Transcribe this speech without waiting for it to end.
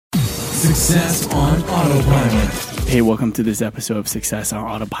Success on Autopilot. Hey, welcome to this episode of Success on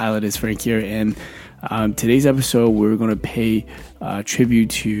Autopilot. It's Frank here, and today's episode we're going to pay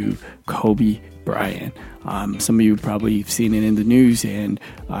tribute to Kobe Bryant. Some of you probably have seen it in the news, and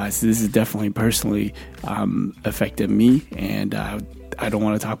so this has definitely personally affected me, and I don't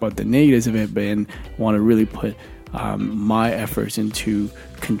want to talk about the negatives of it, but I want to really put my efforts into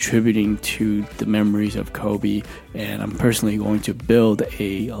contributing to the memories of Kobe, and I'm personally going to build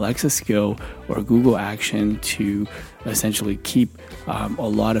a Alexa skill or Google action to essentially keep a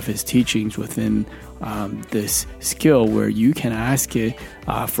lot of his teachings within this skill, where you can ask it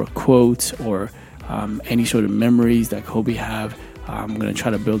for quotes or any sort of memories that Kobe have. I'm going to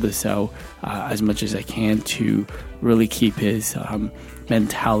try to build this out as much as I can to really keep his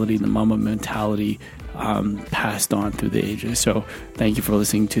mentality, the Mamba mentality, passed on through the ages. So thank you for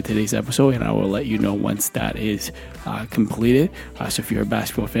listening to today's episode, and I will let you know once that is completed. So if you're a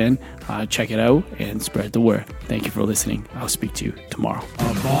basketball fan, check it out and spread the word. Thank you for listening. I'll speak to you tomorrow.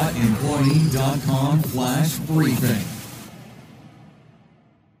 AboutEmployee.com/briefing.